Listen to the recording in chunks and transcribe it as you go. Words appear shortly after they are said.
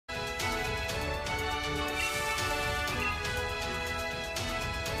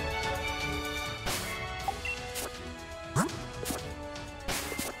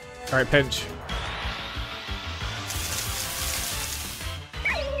Alright, pinch.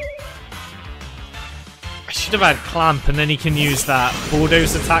 I should have had clamp and then he can use that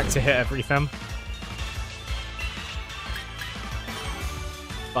bulldoze attack to hit everything.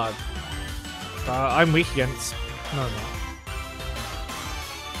 But I'm weak against... No, no.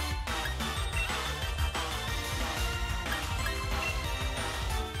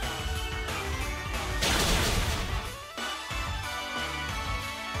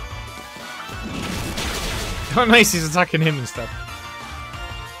 Oh nice, he's attacking him instead.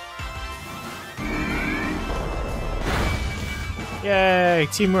 Yay,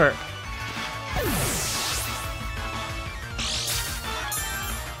 teamwork.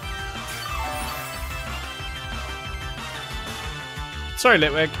 Sorry,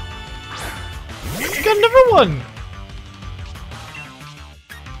 Litwig. You got another one!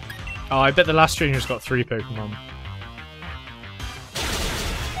 Oh, I bet the last trainer's got 3 Pokemon.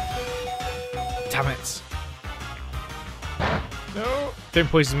 Damn it. No! Don't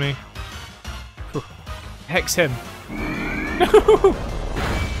poison me. Whew. Hex him. No!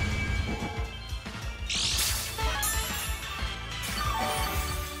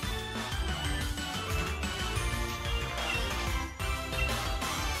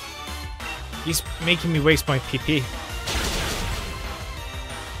 He's making me waste my PP.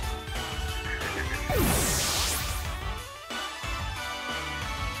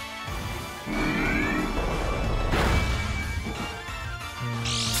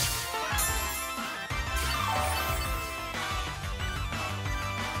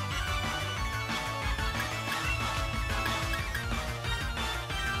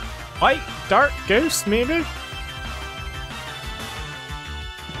 White Dark Ghost, maybe?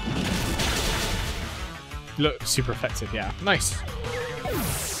 Look, super effective, yeah. Nice.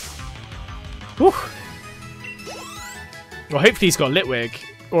 Whew. Well, hopefully he's got Litwig.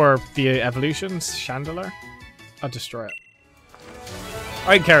 Or the evolutions. Chandelier. I'll destroy it.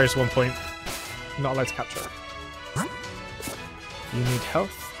 I can carry us 1 point. I'm not allowed to capture it. You need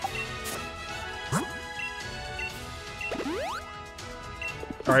health.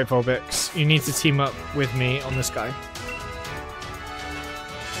 Alright, Volbix. You need to team up with me on this guy.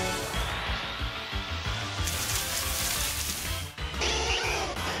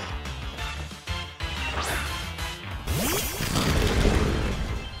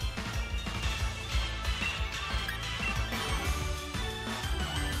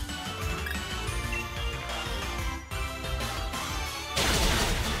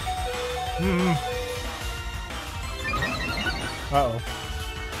 Uh-oh.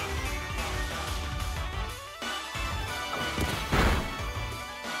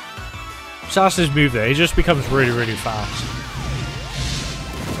 Sasha's move there, he just becomes really, really fast.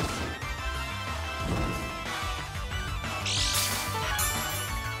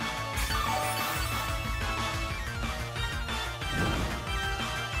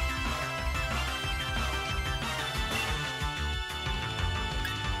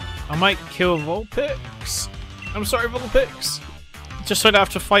 I might kill Vulpix. I'm sorry, Vulpix. Just so I don't have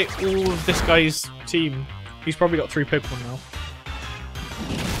to fight all of this guy's team. He's probably got 3 Pokemon now.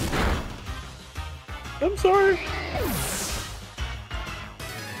 I'm sorry.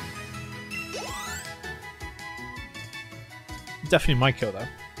 Definitely my kill though.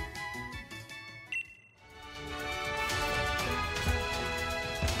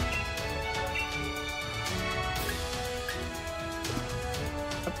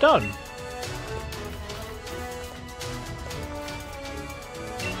 I'm done.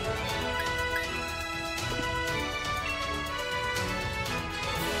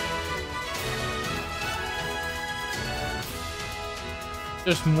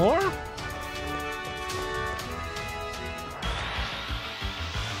 There's more?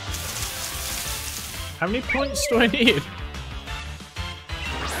 How many points do I need?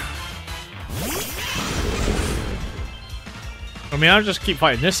 I mean, I'll just keep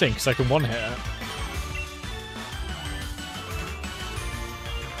fighting this thing because I can one-hit it.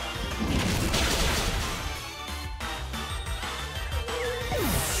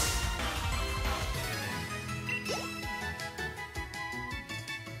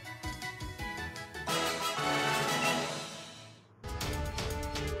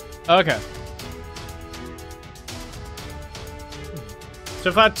 Okay. So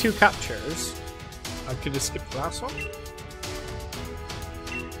if I had 2 captures, I could have skipped the last one.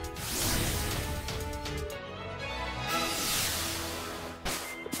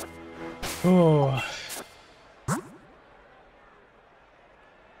 Oh.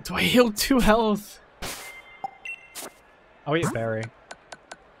 Do I heal 2 health? I'll eat a berry.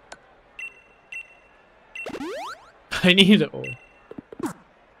 I need it all.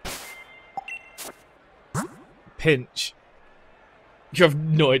 pinch. You have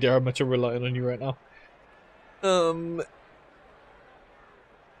no idea how much I'm relying on you right now.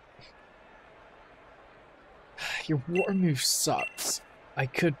 Your water move sucks. I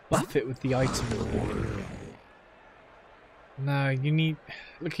could buff it with the item reward. No, you need...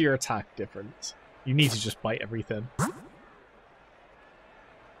 Look at your attack difference. You need to just bite everything.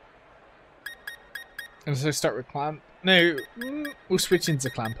 And so start with Clamp. No, we'll switch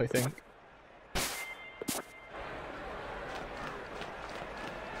into Clamp, I think.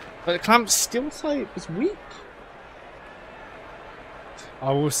 But the Clamp's Steel type is weak.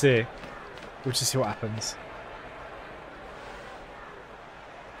 Oh, we'll see. We'll just see what happens.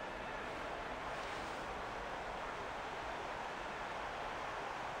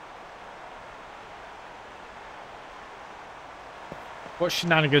 What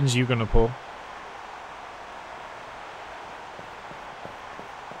shenanigans are you gonna pull?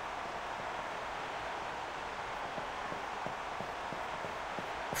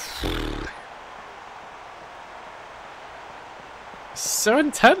 So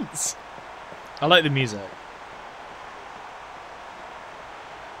intense. I like the music.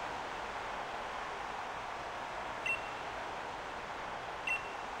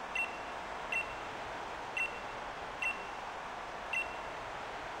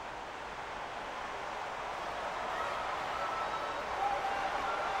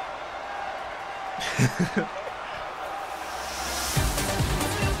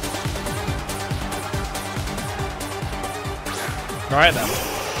 Right then.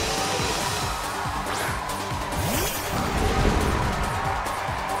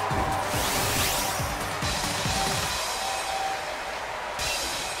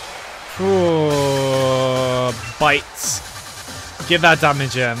 Ooh, bites. Get that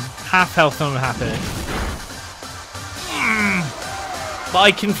damage in. Half health and I'm happy. But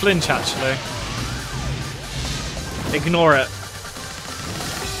I can flinch actually. Ignore it.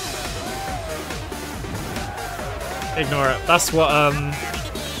 Ignore it. That's what,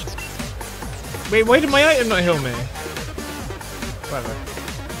 Wait, why did my item not heal me? Whatever.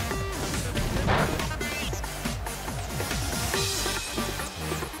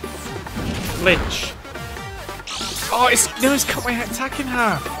 Flinch. Oh, it's cut my attack in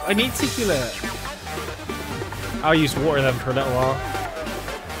half. I need to heal it. I'll use water then for a little while.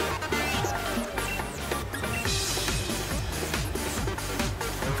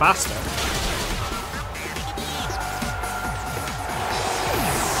 I'm faster.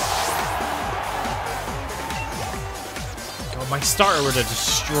 My starter would have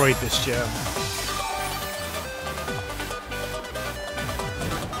destroyed this gem.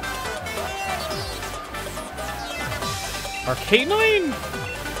 Arcanine?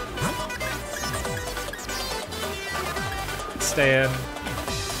 Stay in.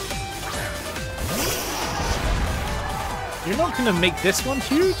 You're not gonna make this one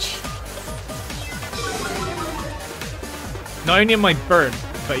huge? Not only am I burnt,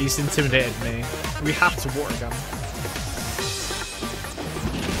 but he's intimidated me. We have to water gun.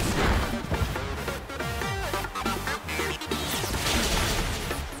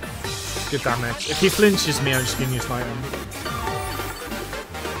 Good damage. If he flinches me, I'm just gonna use my item.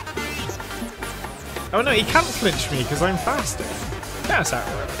 Oh no, he can't flinch me because I'm faster. That's how it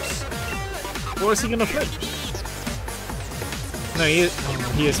works. Or is he gonna flinch? No, he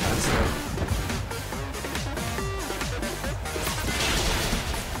is faster.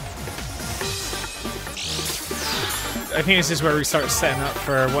 I think this is where we start setting up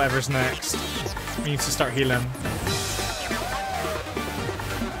for whatever's next. We need to start healing.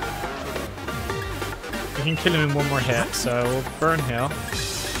 We can kill him in one more hit, so we'll burn heal.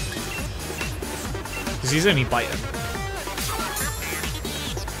 Because he's only biting.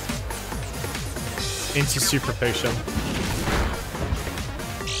 Into super potion.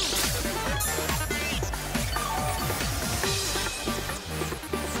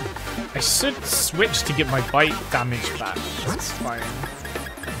 I should switch to get my bite damage back. That's fine.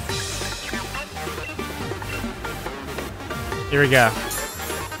 Here we go.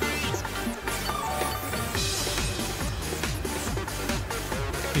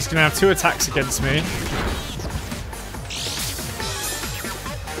 He's gonna have 2 attacks against me.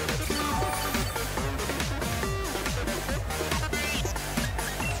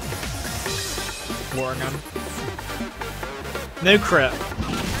 Water gun. No crit.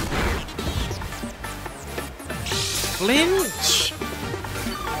 Flinch!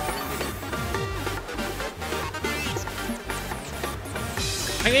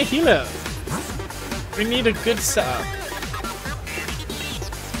 I'm gonna heal it. We need a good setup.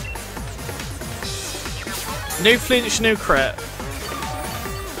 No flinch, no crit.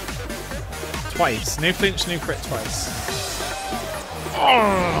 twice. No flinch, no crit twice. Oh.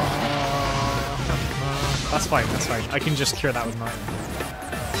 That's fine, that's fine. I can just cure that with mine.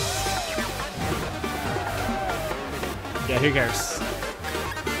 Yeah, who cares?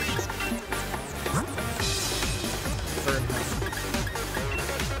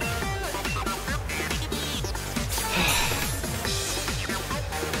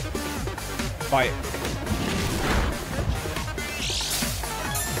 Fight.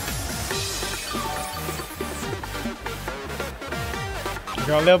 We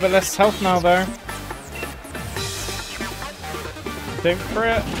got a little bit less health now, though. Don't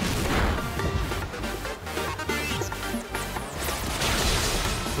crit.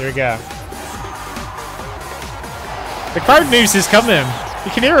 There we go. The crowd knows he's coming.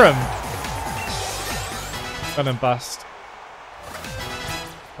 You can hear him. Gonna bust.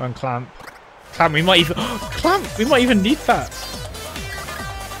 On clamp. Clamp, we might even clamp. We might even need that.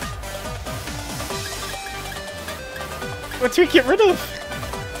 What do we get rid of?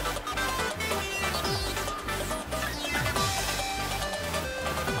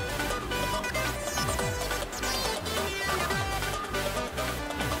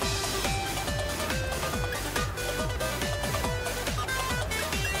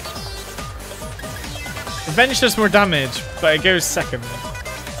 Revenge does more damage, but it goes second.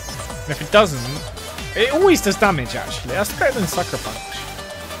 And if it doesn't, it always does damage actually. That's better than Sucker Punch.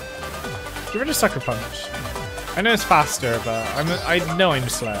 Get rid of Sucker Punch. I know it's faster, but I know I'm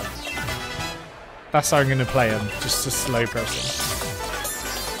slow. That's how I'm gonna play him, just a slow person.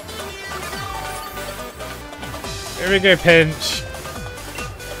 Here we go, pinch.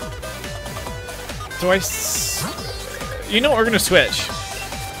 You know what? We're gonna switch.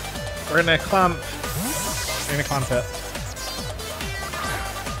 We're gonna clamp. We're gonna clamp it.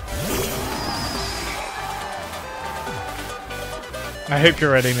 I hope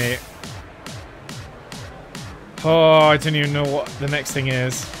you're ready, mate. Oh, I don't even know what the next thing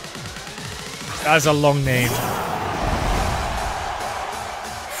is. That's a long name.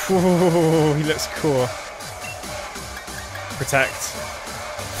 Ooh, he looks cool. Protect.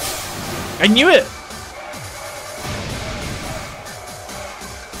 I knew it!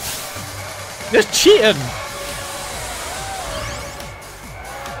 They're cheating!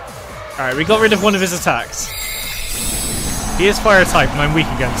 Alright, we got rid of one of his attacks. He is fire type and I'm weak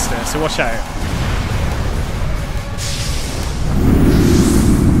against it, so watch out.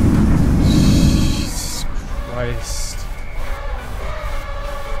 Jesus Christ.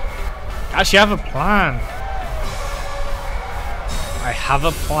 Actually, I have a plan. I have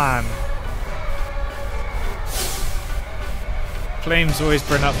a plan. Flames always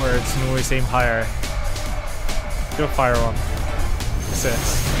burn upwards and always aim higher. Go fire one.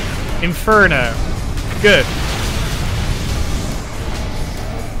 Assist. Inferno. Good.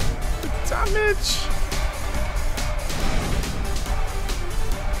 Damage.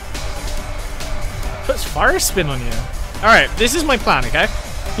 Puts fire spin on you. Alright, this is my plan, okay?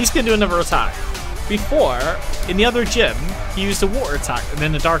 He's gonna do another attack. Before, in the other gym, he used a water attack and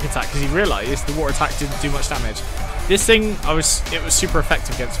then a dark attack because he realized the water attack didn't do much damage. This thing, it was super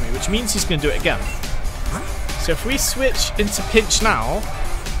effective against me, which means he's gonna do it again. So if we switch into Pinch now,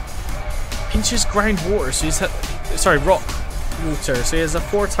 Pinch is ground water, so he's rock water, so he has a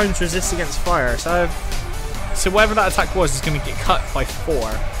 4 times resist against fire. So whatever that attack was is gonna get cut by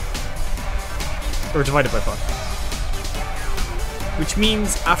 4. Or divided by 4. Which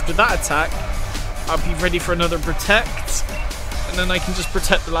means after that attack, I'll be ready for another protect, and then I can just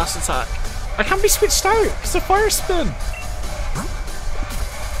protect the last attack. I can't be switched out because of fire spin.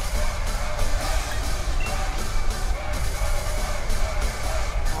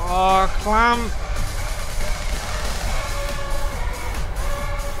 Oh, clamp.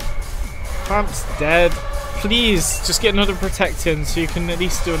 Clamp's dead. Please, just get another protect in so you can at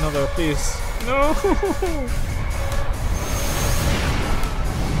least do another, please. No.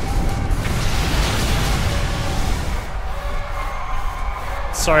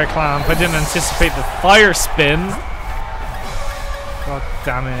 Sorry, Clamp. I didn't anticipate the fire spin. God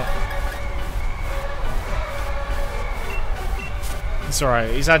damn it. It's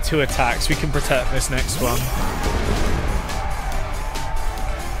alright. He's had 2 attacks. We can protect this next one.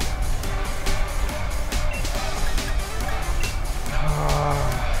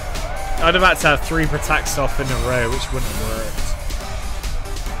 I'd have had to have 3 protects off in a row, which wouldn't have worked.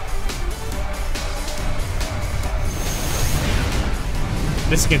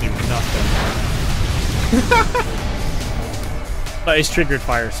 This is gonna do nothing. But it's triggered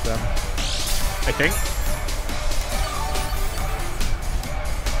fire spin, I think.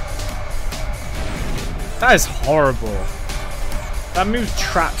 That is horrible. That move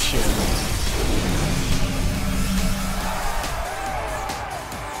traps you.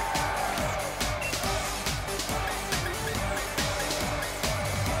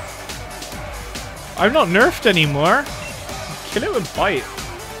 I'm not nerfed anymore. Kill it with bite.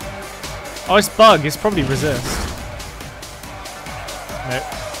 Oh, it's bug. It's probably resist. Nope.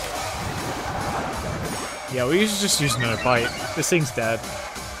 Yeah, we should just use another bite. This thing's dead.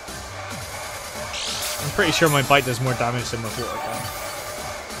 I'm pretty sure my bite does more damage than my water gun.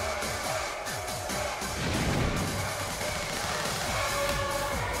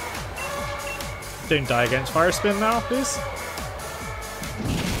 Don't die against fire spin now, please.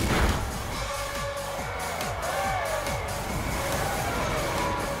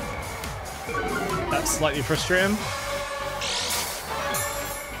 That's slightly frustrating.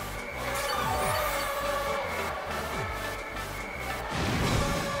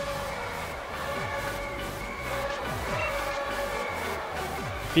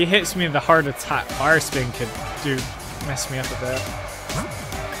 If he hits me with the hard attack, fire spin could mess me up a bit.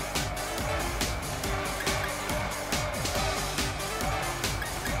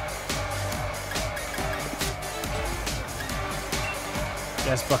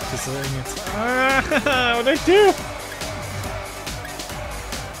 Yes, Buck is doing it. What'd I do?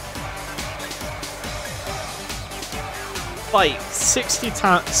 Bite,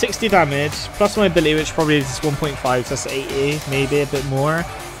 60 damage, plus my ability, which probably is 1.5, so that's 80, maybe a bit more.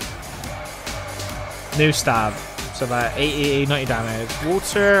 No stab, so about 80, 90 damage.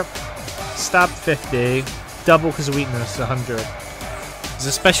 Water, stab 50, double because of weakness, 100. There's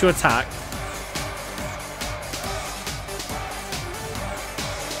a special attack.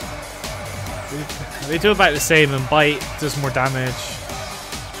 They do about the same, and bite does more damage.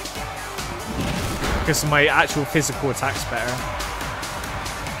 Because my actual physical attack's better.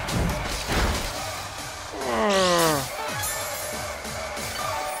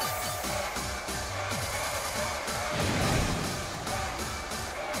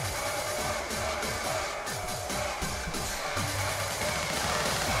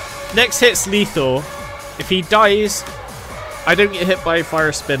 Next hit's lethal. If he dies, I don't get hit by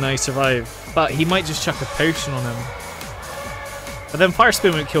fire spin, I survive. But he might just chuck a potion on him. But then fire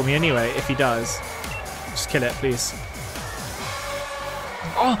spin won't kill me anyway if he does. Just kill it, please.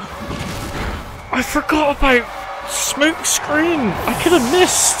 Oh! I forgot about smoke screen! I could have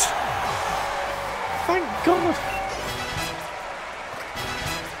missed! Thank God!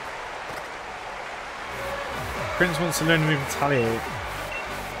 Prince wants to learn to move retaliate.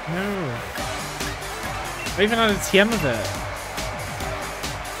 No. I even had a TM of it.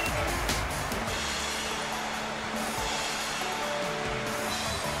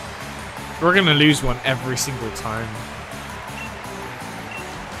 We're gonna lose one every single time.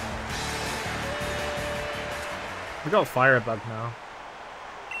 We got a fire bug now.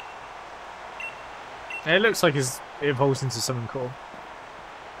 It looks like it evolves into something cool.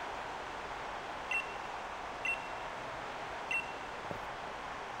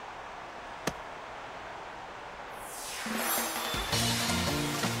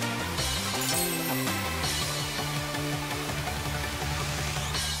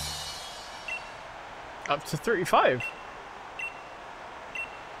 Up to 35.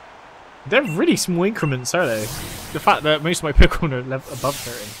 They're really small increments, are they? The fact that most of my Pokemon are above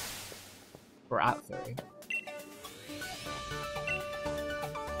 30. Or at 30.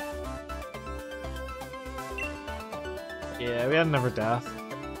 Yeah, we had another death.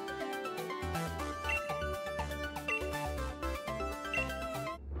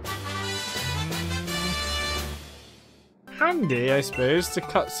 Handy, I suppose, to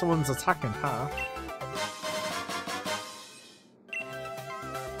cut someone's attack in half.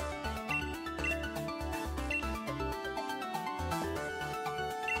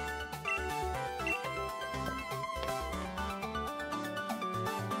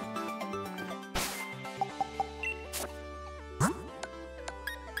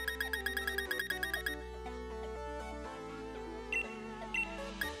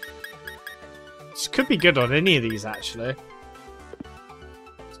 This could be good on any of these, actually.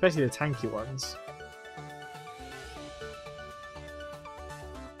 Especially the tanky ones.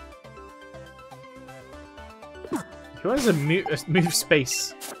 Who has a move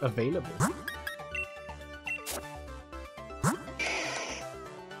space available?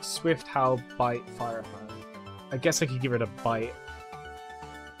 Swift, Howl, Bite, Fire Fan. I guess I could get rid of Bite.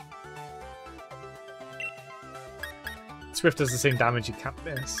 Swift does the same damage, you can't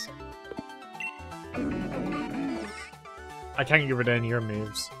miss. I can't get rid of any of your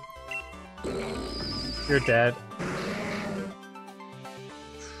moves. You're dead.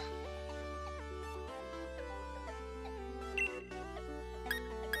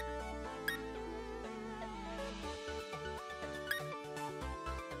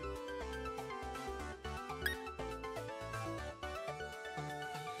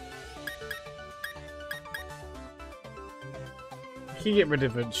 Can you get rid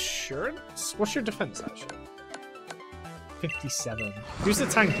of insurance? What's your defense actually? 57. Who's the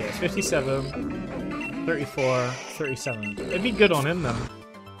tank here? 57, 34, 37. It'd be good on him then.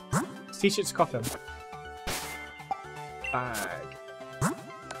 Let's teach it to cough him. Bag.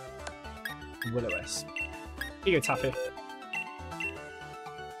 Will-O-Wisp. Here you go, Taffy.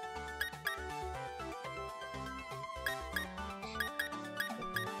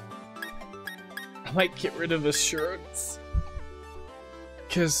 I might get rid of assurance.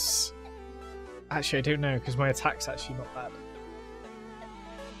 Because... Actually, I don't know, because my attack's actually not bad.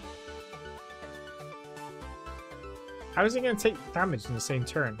 How is he going to take damage in the same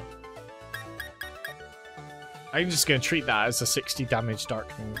turn? I'm just going to treat that as a 60 damage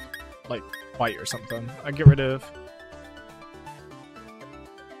dark move. Like, bite or something. I get rid of...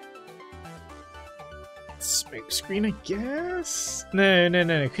 Smoke screen, I guess? No,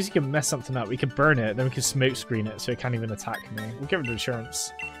 because you can mess something up. We can burn it, then we can smoke screen it so it can't even attack me. We'll get rid of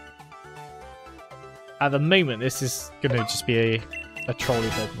insurance. At the moment, this is going to just be a trolley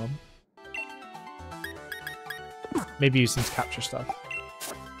Pokemon. Maybe use them to capture stuff.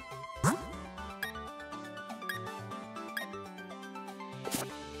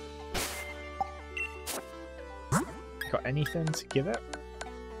 Got anything to give it?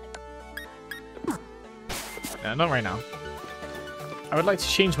 No, not right now. I would like to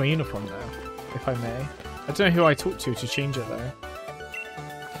change my uniform though, if I may. I don't know who I talked to change it though.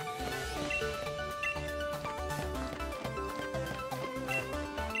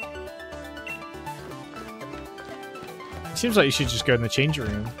 Seems like you should just go in the change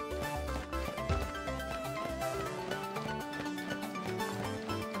room.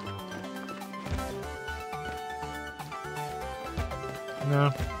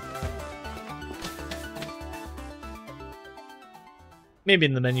 No. Maybe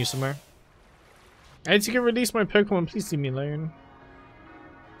in the menu somewhere. I need to get release my Pokemon, please leave me alone.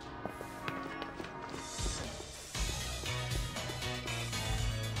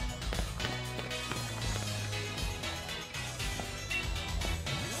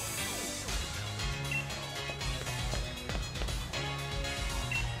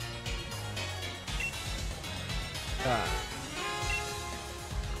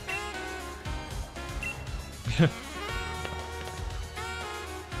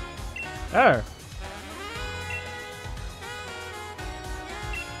 Oh.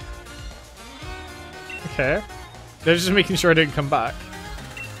 Okay. They're just making sure I didn't come back.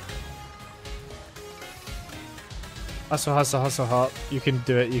 Hustle, hustle, hustle, hop. You can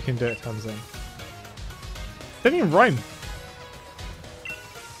do it, thumbs in. Didn't even rhyme.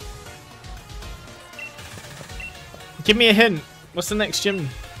 Give me a hint. What's the next gym?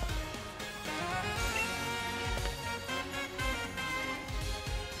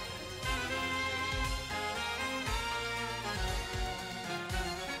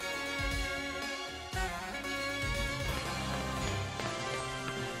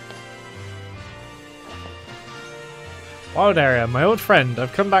 Wild area, my old friend.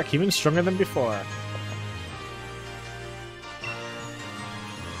 I've come back even stronger than before.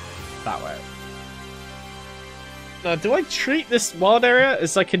 That way. Now, do I treat this wild area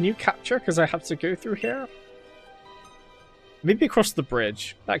as like a new capture because I have to go through here? Maybe across the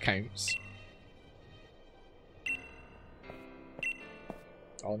bridge. That counts.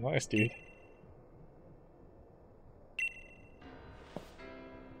 Oh, nice, dude.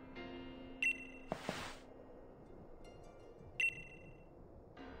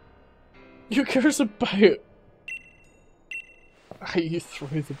 Who cares about how you throw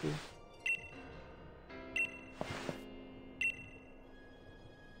the ball?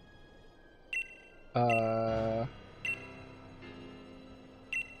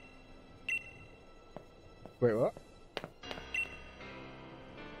 Wait, what?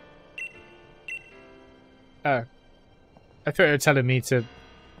 Oh. I thought you were telling me to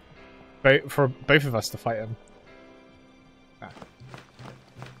for both of us to fight him.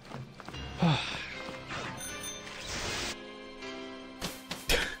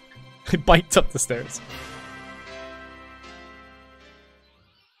 I biked up the stairs.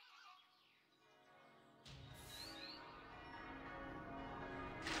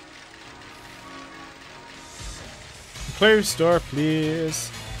 Close door, please.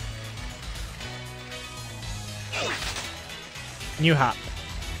 New hat.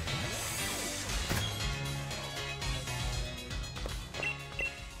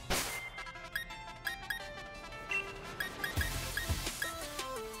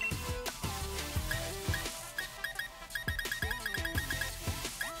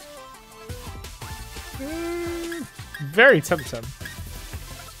 Very tempting.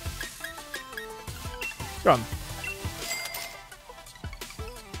 Go on.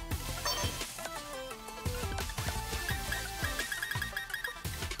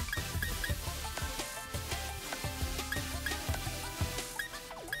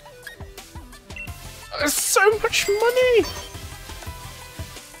 There's so much money!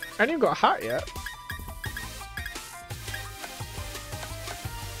 I haven't even got a hat yet.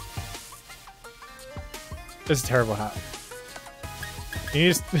 This is a terrible hat. You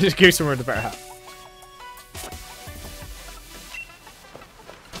need to just go somewhere with a better hat.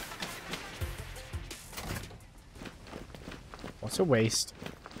 What a waste.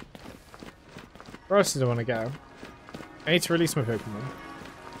 Where else do I want to go? I need to release my Pokemon.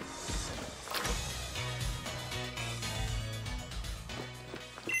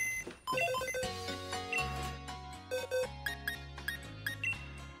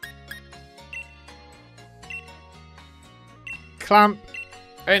 Clamp.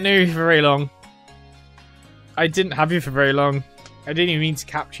 I didn't know you for very long. I didn't have you for very long. I didn't even mean to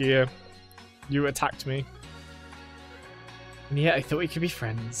capture you. You attacked me. And yet I thought we could be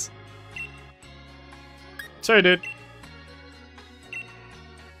friends. Sorry, dude.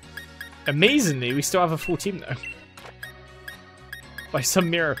 Amazingly, we still have a full team though. By some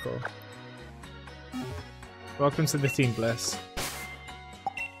miracle. Welcome to the Team Bliss.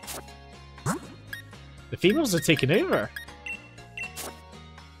 The females are taking over.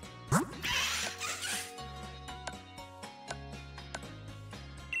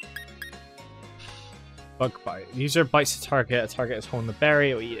 Bug bite. User bites a target is holding the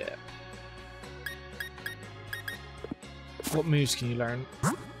berry, or eat it. What moves can you learn?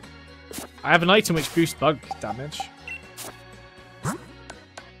 I have an item which boosts bug damage.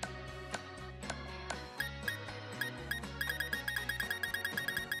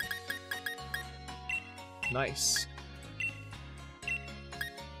 Nice.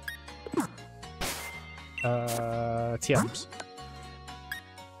 TMs.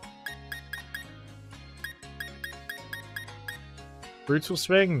 Brutal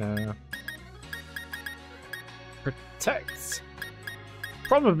swing? No. Protect?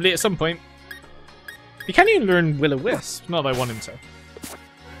 Probably at some point. You can't even learn Will-O-Wisp. Not that I want him to.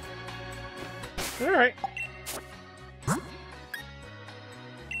 Alright.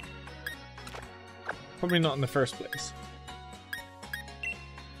 Probably not in the first place.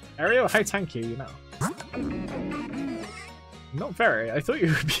 Ariel, how tanky are you now? Not very. I thought you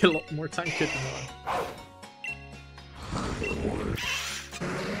would be a lot more tanky than that.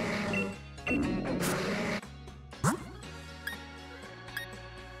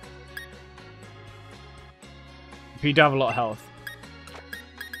 You do have a lot of health.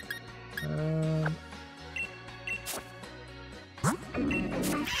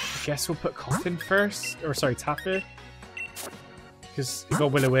 I guess we'll put Coffin first. Or sorry, Taffy. Because you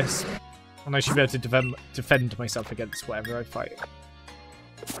got Will-O-Wisp. And I should be able to defend myself against whatever I fight.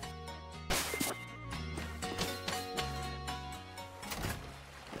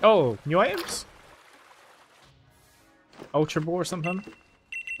 Oh, new items? Ultra Ball or something?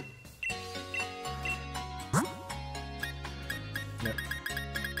 No.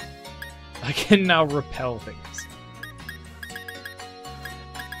 I can now repel things.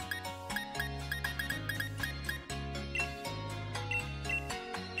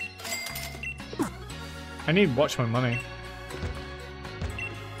 I need to watch my money.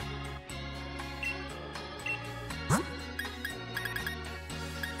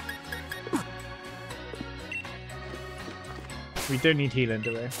 We don't need healing,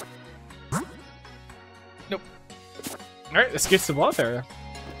 do we? Nope. Alright, let's get to the water area.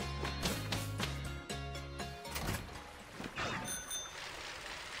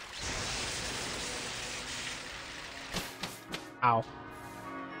 Ow.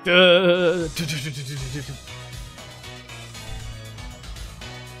 I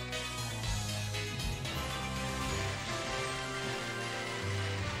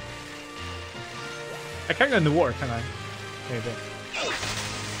can't go in the water, can I? Maybe.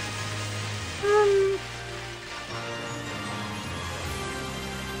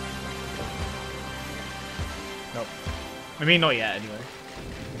 Nope. I mean, not yet, anyway.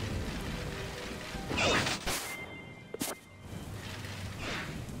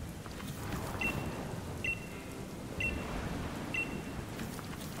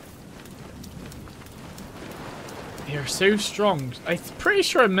 You're so strong. I'm pretty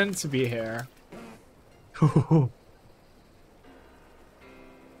sure I'm meant to be here.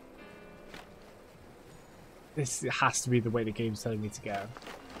 This has to be the way the game's telling me to go.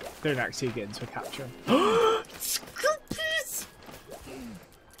 Don't actually get into a capture. Scoopies!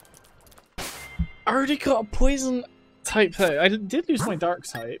 I already got a poison type though. I did lose my dark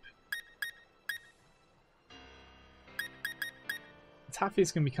type.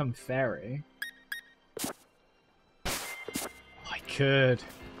 Taffy's gonna become fairy. I could.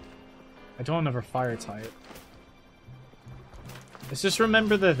 I don't have another fire type. Let's just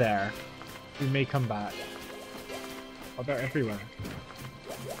remember they're there. We may come back. Oh, they're everywhere.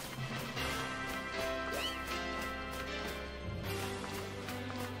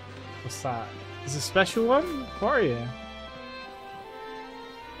 What's that? Is it a special one? What are you?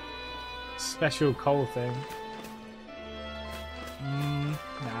 Special coal thing.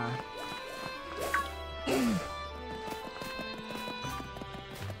 Nah.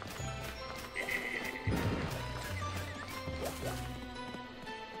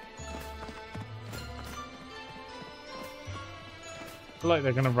 I feel like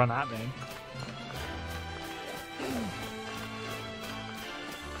they're gonna run at me.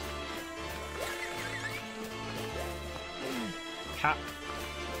 Cat.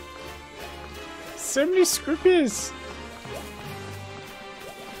 So many Scroopies!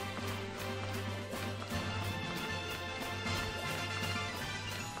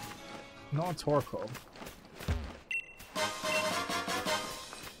 Not a Torkoal.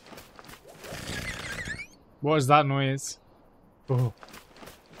 What is that noise? Oh.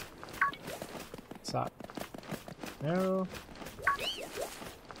 What's that? No.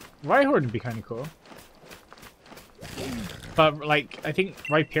 Rhyhorn would be kind of cool. But, like, I think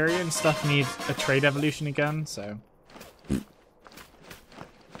Rhyperior stuff need a trade evolution again, so...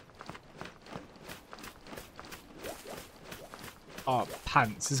 Oh,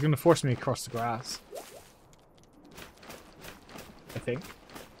 pants. He's going to force me across the grass. I think.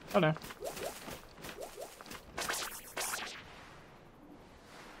 Oh, no.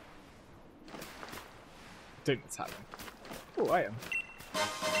 Don't attack me. Oh, I am.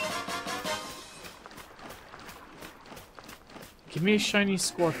 Give me a shiny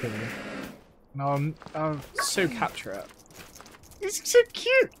Scorpion. No, I'll so capture it. It's so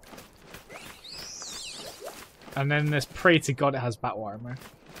cute! And then there's pray to God it has battle armor.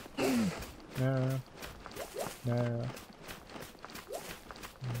 No. No. No.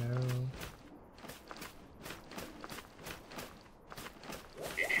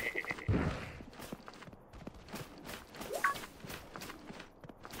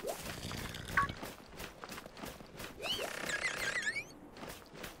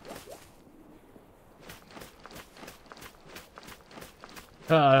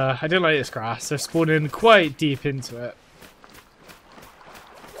 I don't like this grass. They're spawning quite deep into it.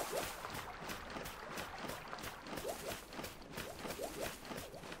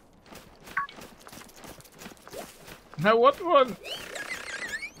 I want one!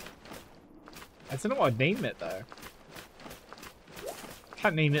 I don't know what I'd name it though.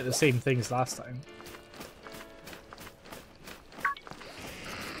 Can't name it the same thing as last time.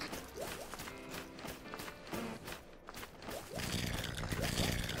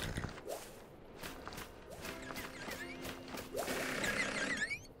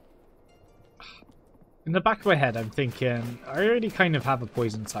 In the back of my head, I'm thinking, I already kind of have a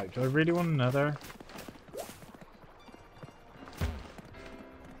poison type. Do I really want another?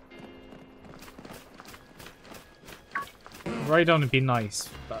 Rhydon would be nice,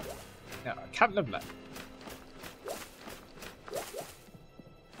 but no, I can't level it.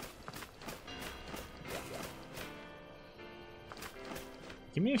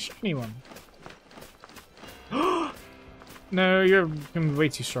 Give me a shiny one. No, you're going to be way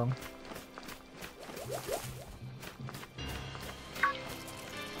too strong.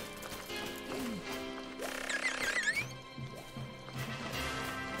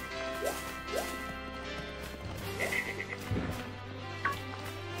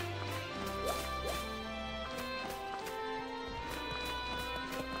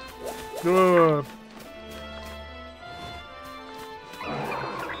 Ugh.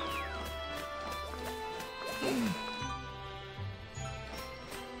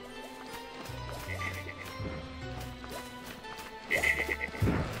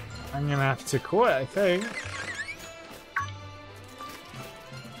 I'm gonna have to quit, I think.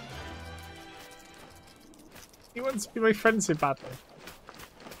 He wants to be my friend so badly.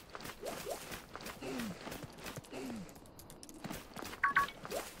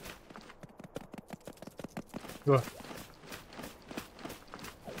 Ugh.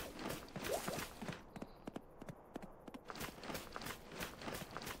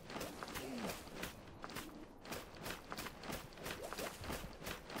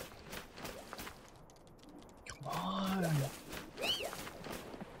 Come on.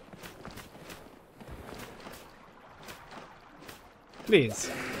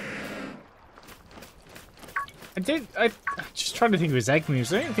 Please. I'm just trying to think of his egg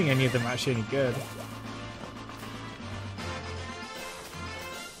moves. I don't think any of them are actually any good.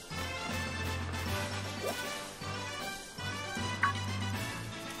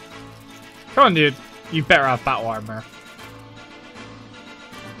 Come on, dude. You better have battle armor.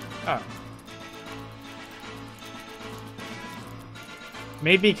 Oh.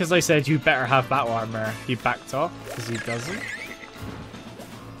 Maybe because I said you better have battle armor, he backed off because he doesn't.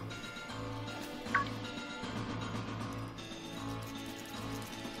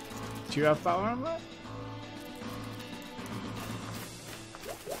 Do you have battle armor?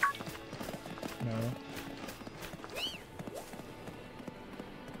 No.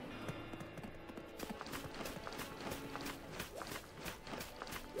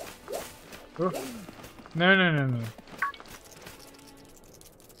 Oh. No, no, no, no.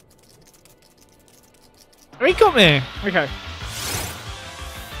 Oh, he got me! Okay.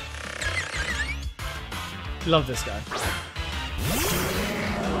 Love this guy.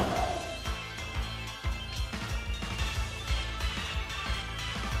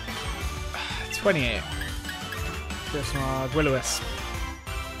 $28. Just my Will-O-Wisp.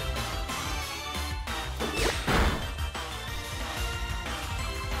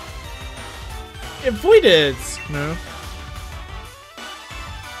 Avoided! No.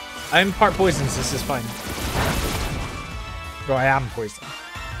 I'm part poison, so this is fine. Bro, I am poison.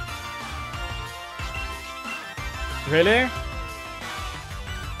 Really?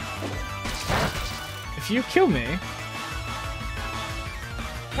 If you kill me...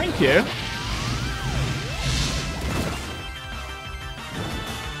 Thank you.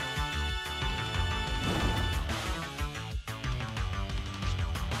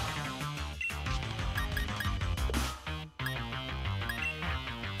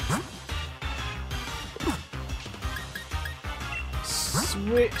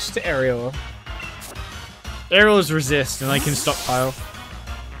 Switch to aerial. Aerial is resist, and I can stockpile.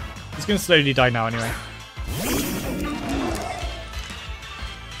 He's gonna slowly die now anyway.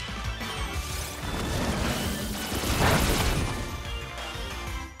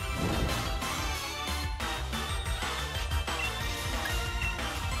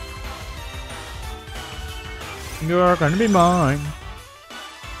 You're gonna be mine.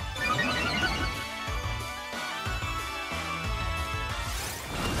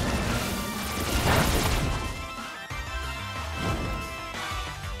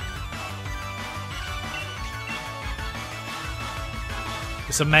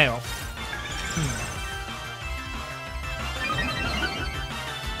 It's a male.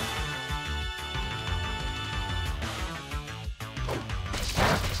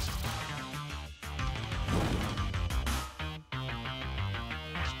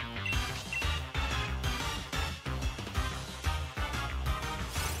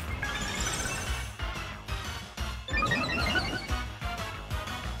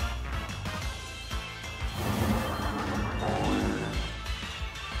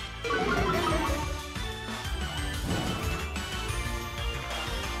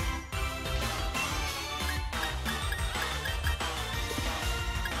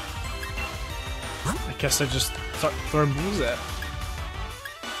 I guess I just start throwing balls at it.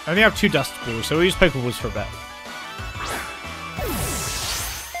 I only have 2 dust balls, so we'll use Pokeballs for a bit.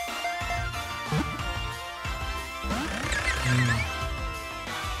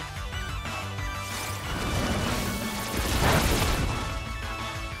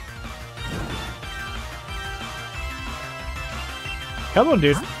 Come on,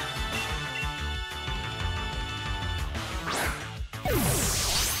 dude.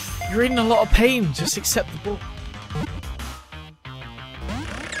 You're in a lot of pain. Just accept the ball.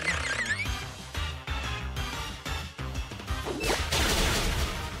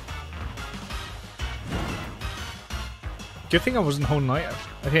 Good thing I wasn't holding item.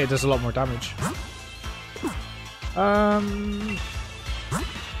 Okay, it does a lot more damage.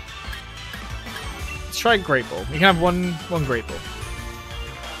 Let's try Great Ball. You can have one Great Ball.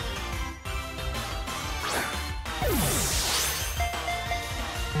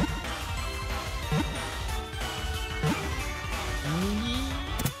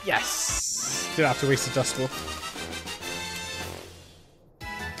 Yes! Didn't have to waste a Dust Ball.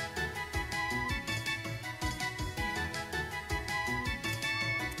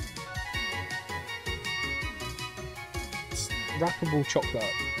 Wrappable chocolate.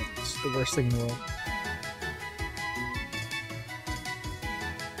 It's the worst thing in the world.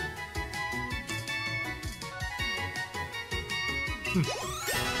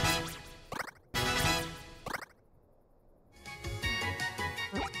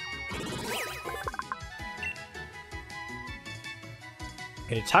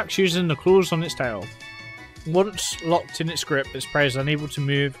 It attacks using the claws on its tail. Once locked in its grip, its prey is unable to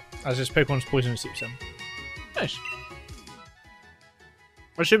move as its Pokemon's poison seeps in. Nice.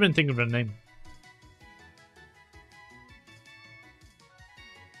 I should have been thinking of a name.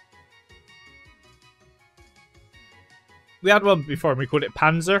 We had one before and we called it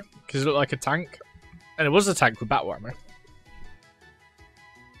Panzer because it looked like a tank. And it was a tank with battle armor.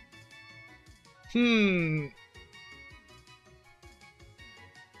 Hmm.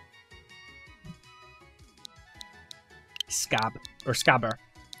 Scab. Or Scabber.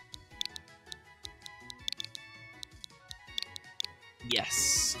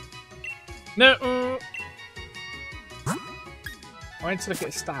 Yes. No. I need to look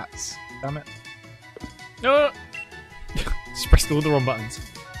at his stats. Damn it. No. Just pressed all the wrong buttons.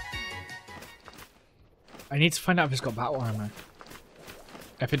 I need to find out if it's got battle armor.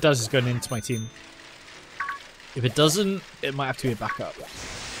 If it does, it's going into my team. If it doesn't, it might have to be a backup.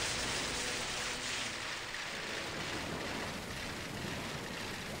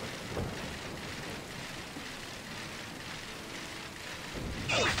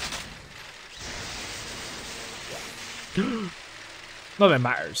 Not that it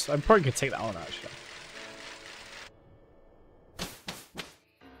matters. I probably could take that on actually.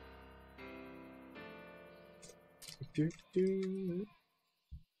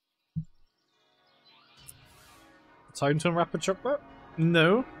 Time to unwrap a chocolate?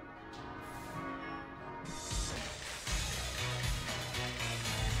 No.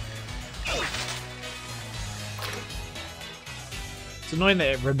 It's annoying that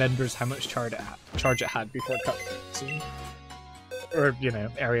it remembers how much charge it had before cutscene. Or, you know,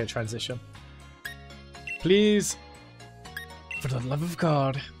 area transition. Please. For the love of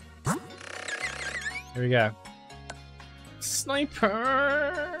God. Here we go.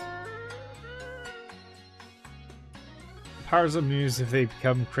 Sniper! Powers of moves if they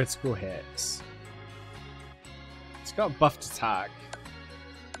become critical hits. It's got a buffed attack.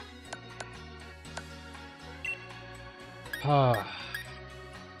 Ah.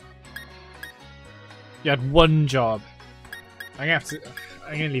 You had one job. I'm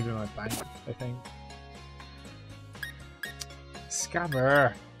gonna leave it in my bank, I think.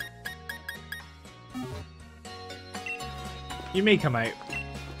 Scabber. You may come out.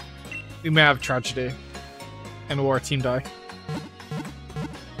 You may have tragedy. And a war team die.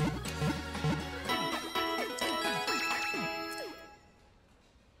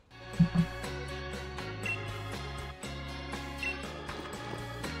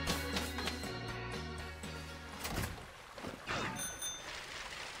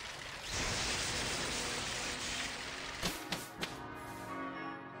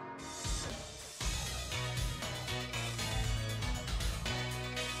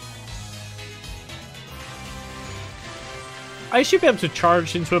 I should be able to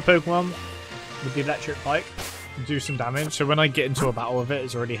charge into a Pokemon with the electric bike and do some damage, so when I get into a battle with it,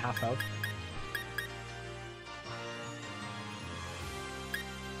 it's already half health.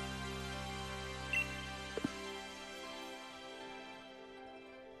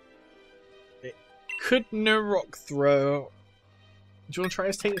 It could no rock throw. Do you want to try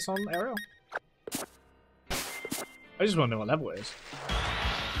to take this on, Ariel? I just want to know what level it is.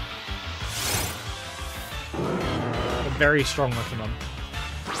 Very strong looking one.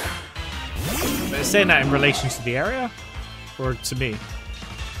 But it's saying that in relation to the area? Or to me?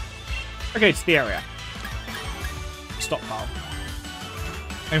 Okay, to the area. Stockpile.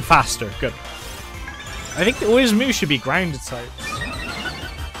 I'm faster, good. I think all his moves should be grounded types.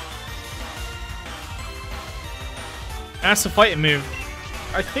 That's a fighting move.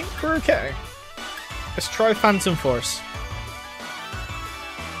 I think we're okay. Let's try Phantom Force.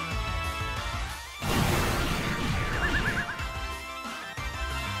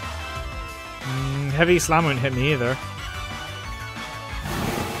 Heavy Slam won't hit me either.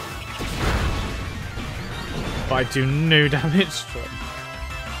 But I do no damage to him.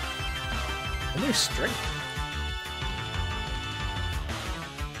 No strength.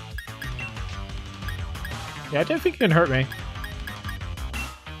 Yeah, I don't think it can hurt me.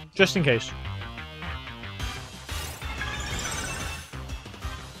 Just in case.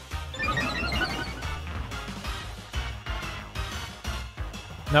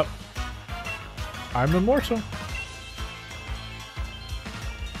 Nope. I'm immortal.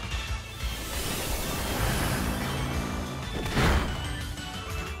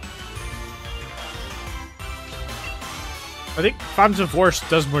 I think Phantom Force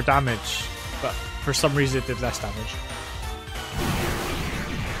does more damage, but for some reason it did less damage.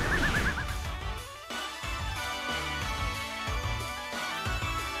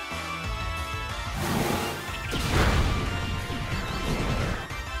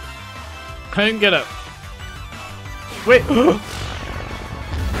 I didn't get it. Wait.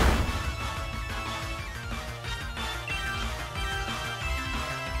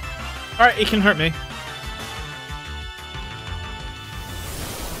 Alright, he can hurt me.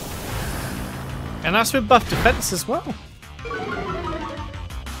 And that's with buff defense as well.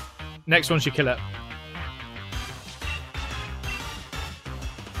 Next one should kill it.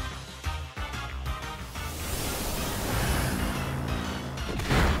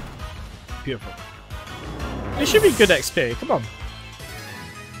 Beautiful. It should be good XP. Come on.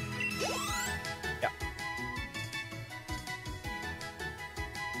 Yeah.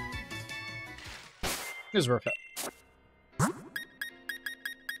 It was worth it.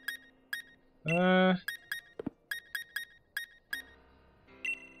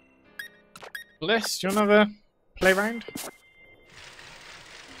 Bliss, do you want to have a play round?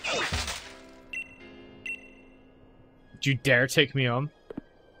 Do you dare take me on?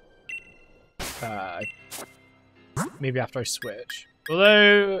 Maybe after I switch.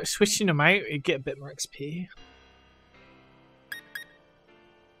 Although, switching them out, you get a bit more XP.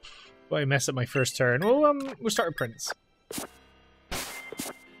 Well, I mess up my first turn. Well, we'll start with Prince.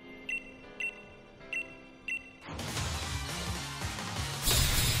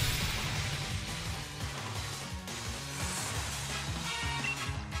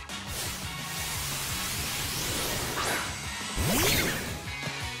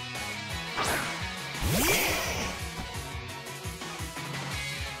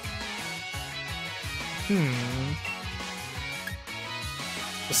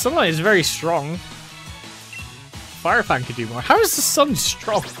 The sunlight is very strong. Fire fan could do more. How is the sun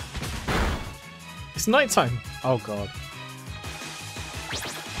strong? It's nighttime. Oh god.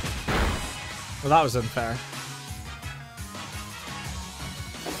 Well, that was unfair.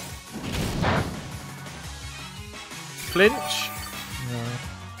 Flinch? No.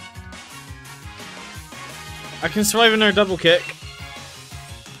 I can survive another double kick.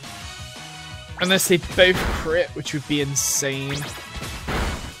 Unless they both crit, which would be insane.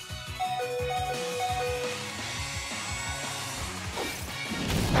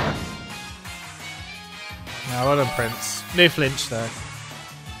 No, well done, Prince. No flinch, though.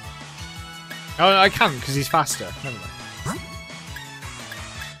 Oh, I can't, because he's faster. Never mind.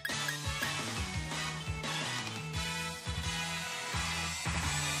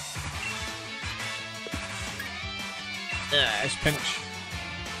 Yeah, it's pinch.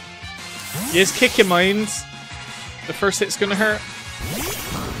 Yes, kick your mind. The first hit's gonna hurt.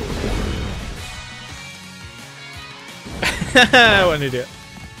 What an idiot.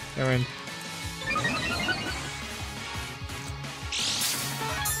 Never mind.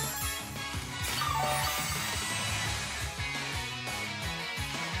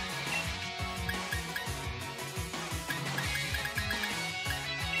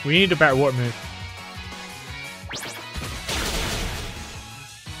 We need a better water move.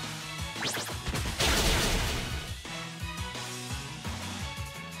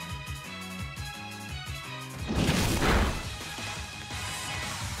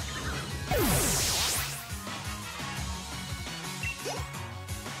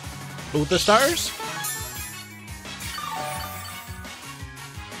 Both the stars?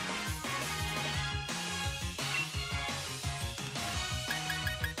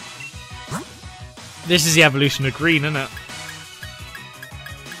 This is the evolution of green, isn't it?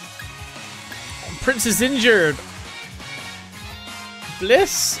 Prince is injured.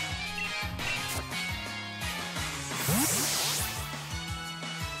 Bliss?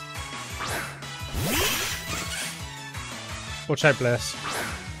 Watch out, Bliss.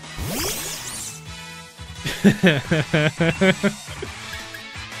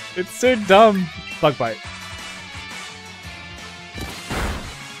 It's so dumb. Bug bite.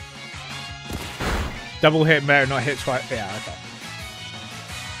 Double hit better, not hit twice. Yeah, okay.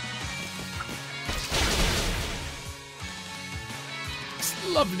 It's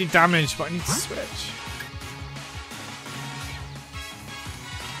lovely damage, but I need to switch.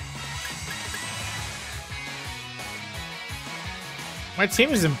 My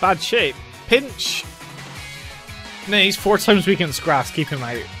team is in bad shape. Pinch. No, he's 4 times weak against grass. Keep him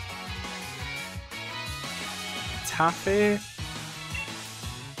out. Taffy.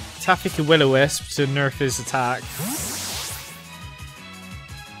 Taffy can Will-O-Wisp to nerf his attack.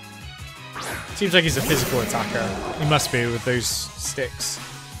 Seems like he's a physical attacker. He must be with those sticks.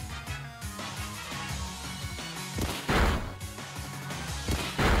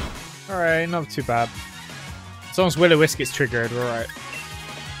 Alright, not too bad. As long as Will-O-Wisp gets triggered, we're alright.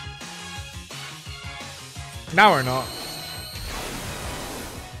 Now we're not.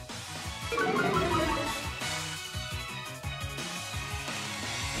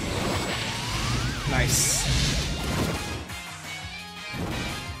 Nice.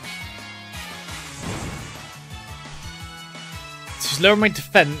 So he's lowered my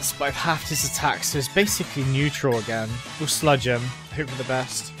defense, but I've halved his attack, so it's basically neutral again. We'll sludge him. Hope for the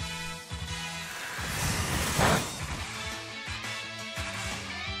best.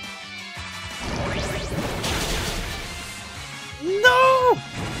 No!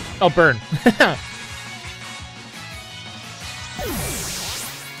 Oh, burn.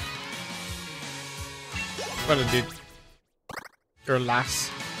 Well done, dude. Or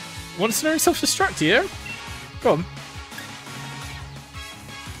lass. Wants to learn self-destruct here? Go on.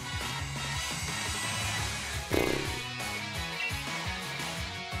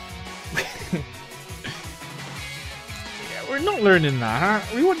 Yeah, we're not learning that.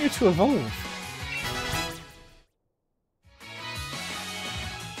 We want you to evolve.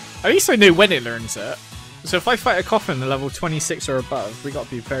 At least I know when it learns it. So if I fight a coffin at level 26 or above, we got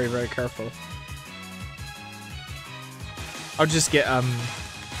to be very, very careful. I'll just get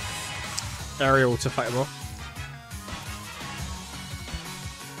Ariel to fight him off.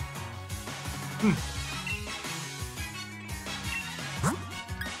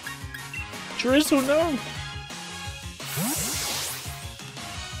 Drizzle, no!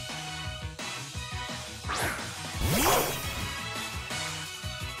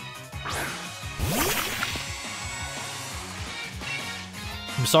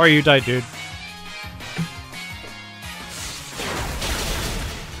 I'm sorry you died, dude.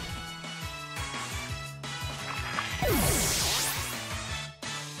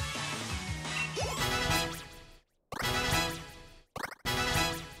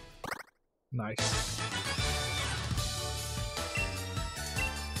 Nice.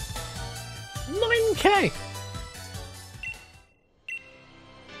 9K!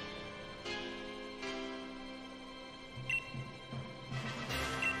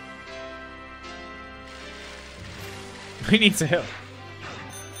 We need to heal.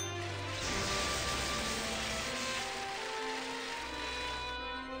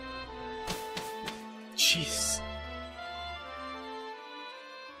 Jeez.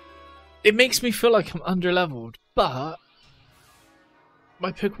 It makes me feel like I'm underleveled, but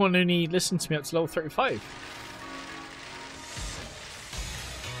my Pokemon only listen to me up to level 35.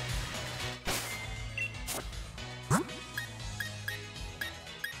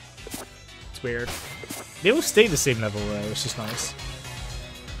 It's weird. They all stay the same level though, which is nice.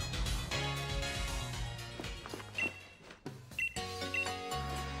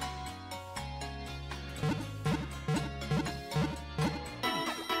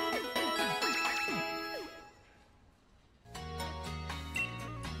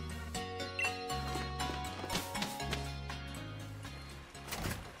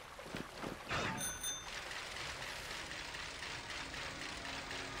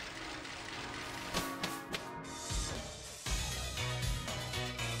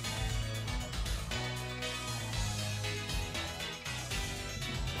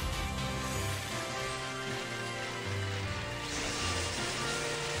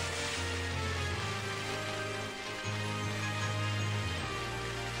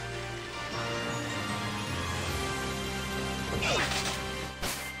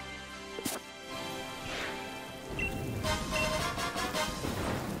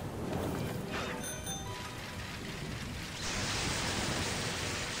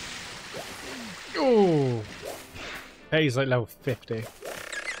 Oh, hey, he's like level 50.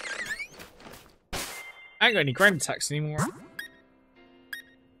 I ain't got any ground attacks anymore.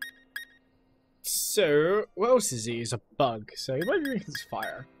 So, what else is he? He's a bug, so he might be weak against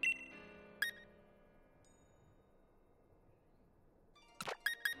fire.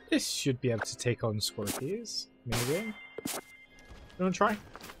 This should be able to take on Scorpions, maybe. You wanna try?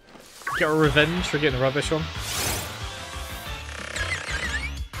 Get a revenge for getting the rubbish on.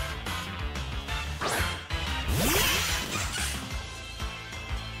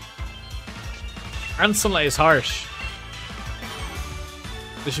 And Sunlight is harsh.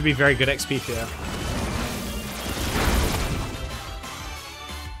 This should be very good XP for you.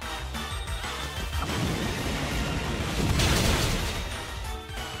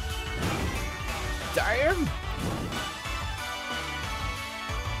 Damn!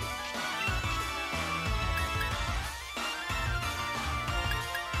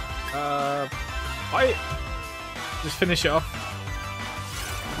 I just finish it off.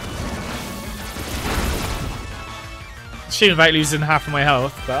 Shame about losing half of my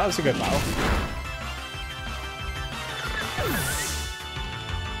health, but that was a good battle.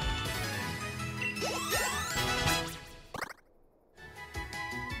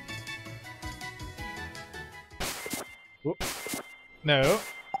 Whoop. No,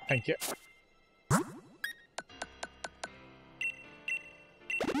 thank you.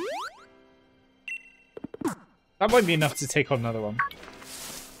 That might be enough to take on another one.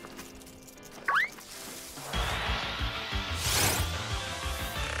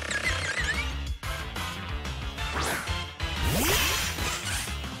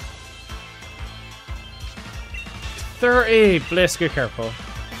 Bliss, go careful.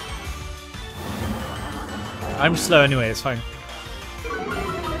 I'm slow anyway, it's fine.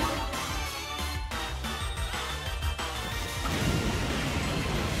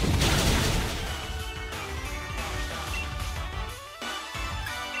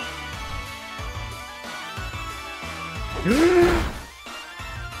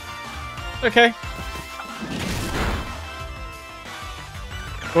 Okay.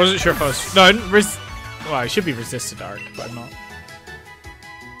 I wasn't sure if I was... No, well, I should be resisted dark, but I'm not.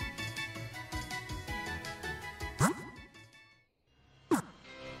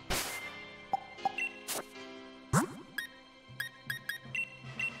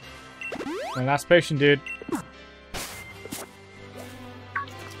 My last potion, dude.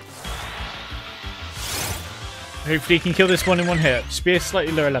 Hopefully you can kill this one in one hit. Just be a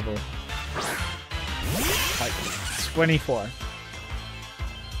slightly lower level. Like 24.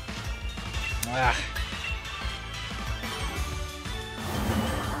 Ah.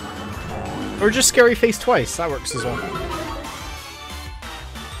 Or just scary face twice. That works as well.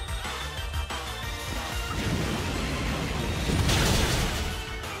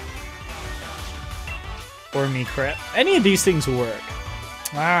 Or me crit. Any of these things will work.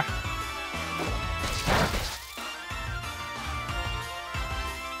 Ah.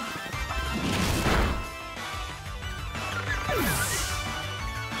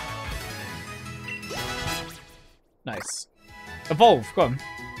 Nice. Evolve, go on.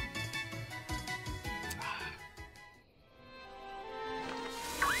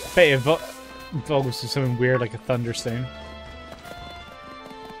 Bet it evolves to something weird like a thunderstone.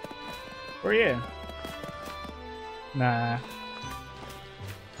 Where are you? Nah.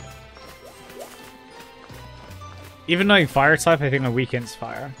 Even knowing fire type, I think I'm weak against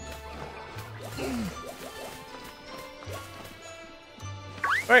fire.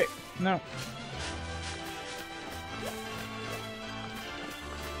 Wait, no.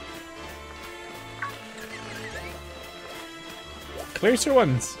 Closer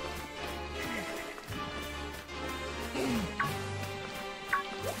ones.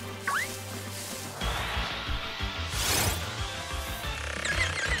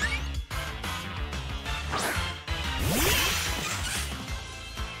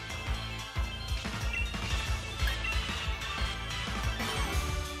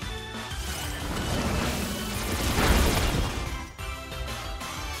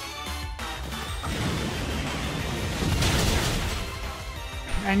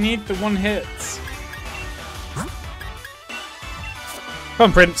 I need the one hits. Come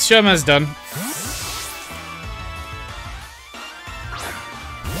on, Prince. Sherman's done.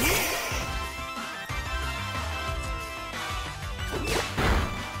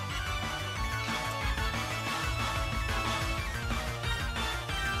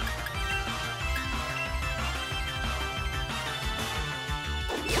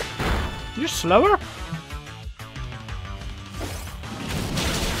 You're slower?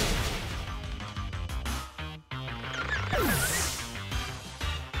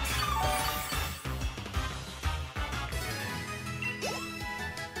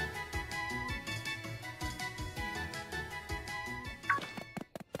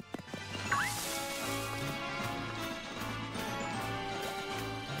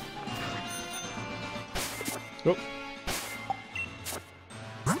 Oh.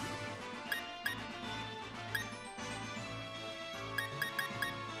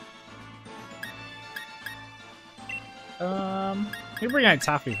 Let me bring out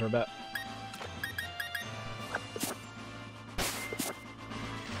Taffy for a bit.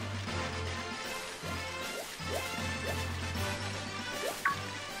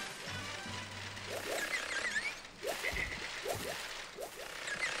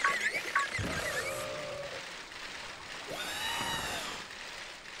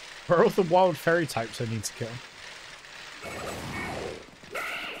 Where are all the wild fairy types I need to kill?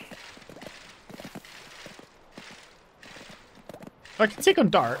 I can take on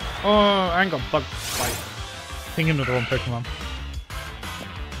Dart. Oh, I ain't got Bug Fight. I think I'm the wrong Pokemon.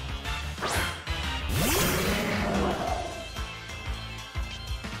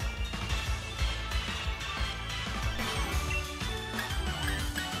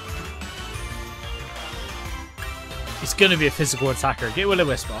 It's gonna be a physical attacker. Get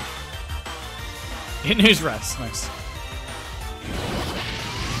Will-O-Wisp off. Get News Rest. Nice.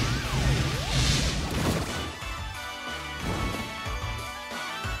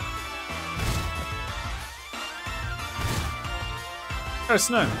 Oh,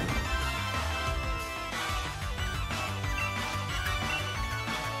 snow.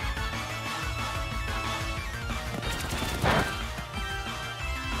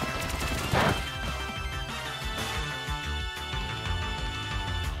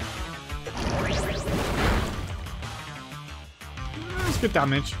 That's good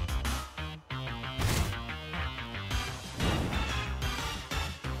damage.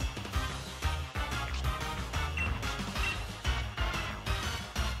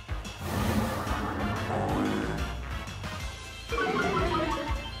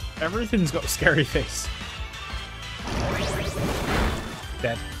 Everything's got a scary face.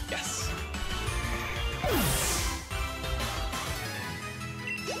 Dead. Yes.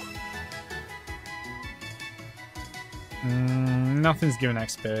 Nothing's giving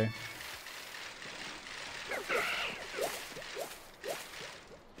XP.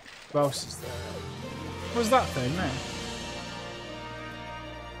 What else is there? What's that thing there?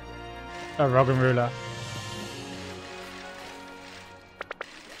 A rock and ruler.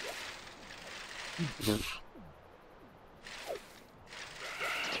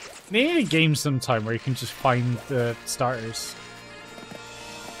 Maybe a game sometime where you can just find the starters.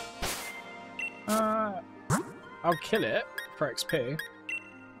 I'll kill it for XP.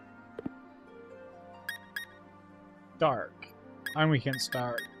 Dark. I'm weak against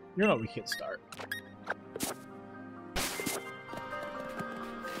dark. You're not weak against dark.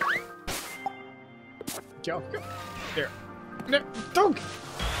 Get off. Go. There. No, dog!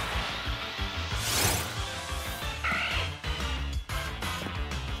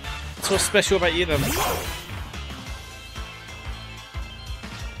 What's special about you then?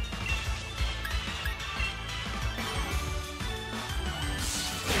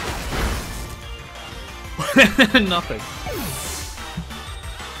 Nothing.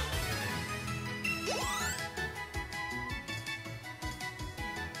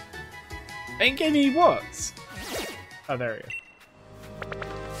 Ain't getting any what? Oh, there you go.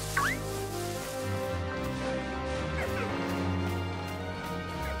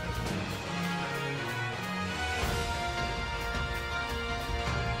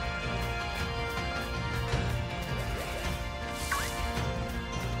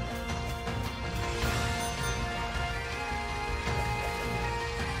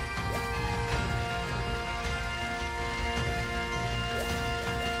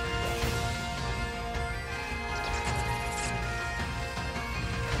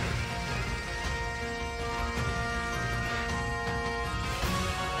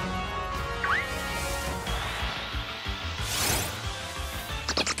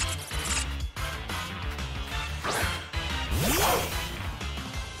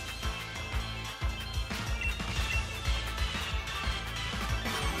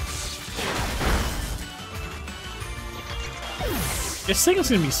 This thing is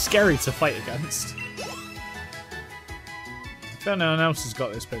going to be scary to fight against. I don't know no one else has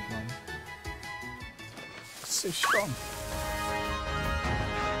got this Pokemon. It's so strong.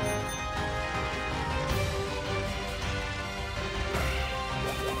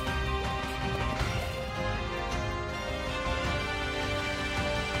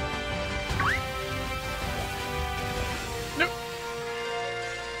 Nope.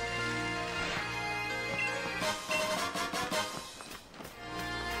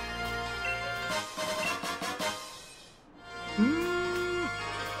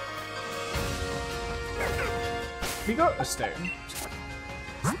 We got a stone.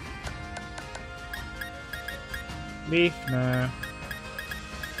 Leaf? No.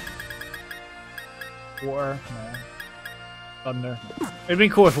 Water? No. Thunder? No. It'd been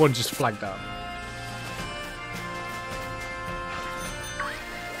cool if one just flagged out.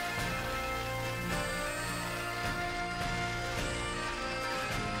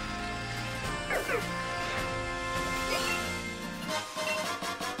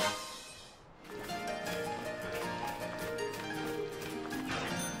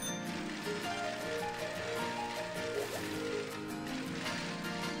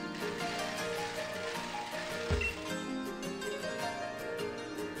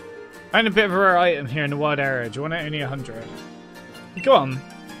 Find a bit of a rare item here in the wild area. Do you want it? Only 100. Go on.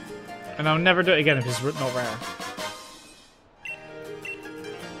 And I'll never do it again if it's not rare.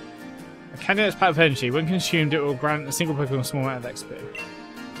 A candidate's pack of energy. When consumed, it will grant a single Pokemon a small amount of XP.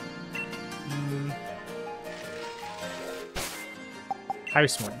 How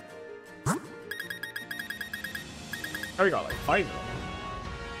small? Oh, we got like 5 of them.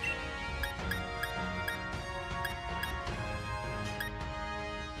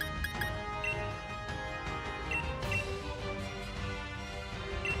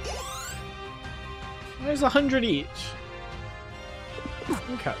 There's 100 each.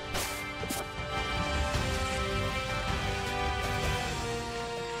 Okay.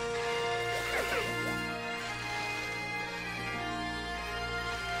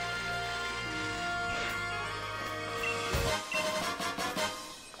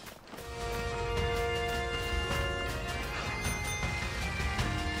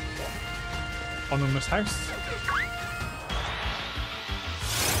 Anonymous house.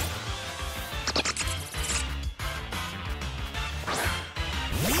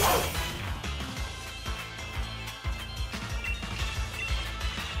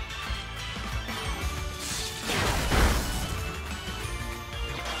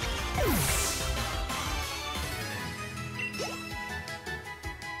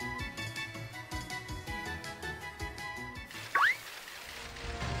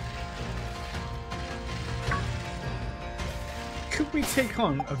 Could we take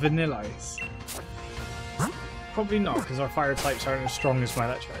on a Vanilla Ice? Probably not, because our fire types aren't as strong as my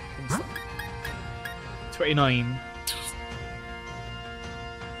electric. 29.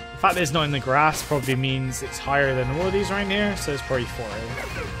 The fact that it's not in the grass probably means it's higher than all of these right here, so it's probably 40.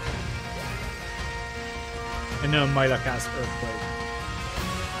 I know my luck has Earthquake.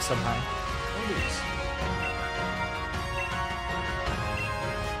 Somehow.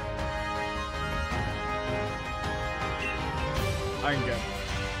 I'm good.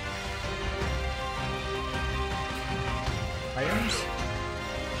 Items?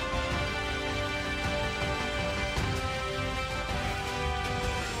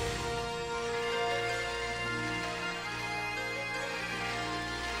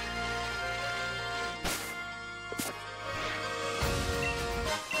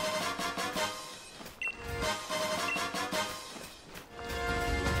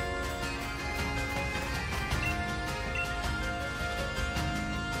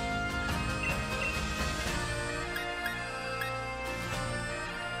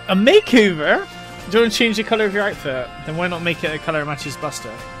 A makeover? Do you want to change the colour of your outfit? Then why not make it a colour that matches Buster?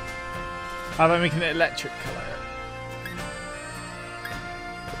 How about making it electric colour?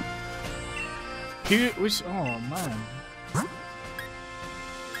 Which? Oh man.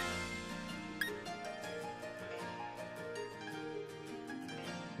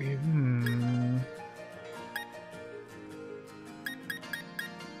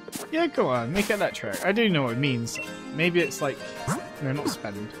 Yeah, go on, make it electric. I do know what it means. Maybe it's like... No, not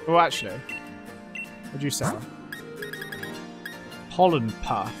spend. Oh, actually. What do you say? Pollen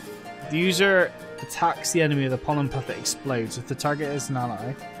Puff. The user attacks the enemy with a pollen puff that explodes. If the target is an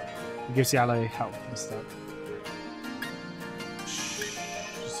ally, it gives the ally health instead.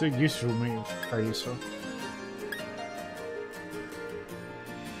 It's a useful move. Very useful.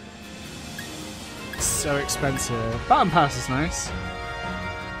 So expensive. Button Pass is nice.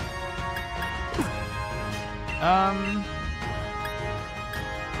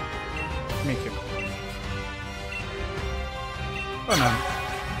 Make it. Oh no.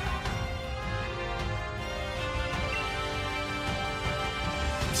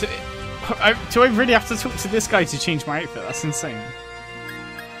 So, do I really have to talk to this guy to change my outfit? That's insane.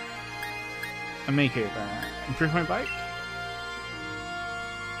 A makeover. Improve my bike?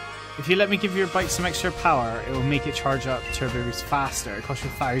 If you let me give your bike some extra power, it will make it charge up turbo boost faster. It costs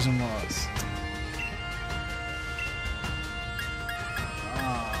you 1,000 watts.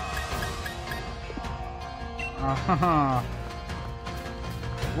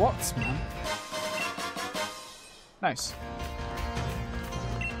 What, man? Nice.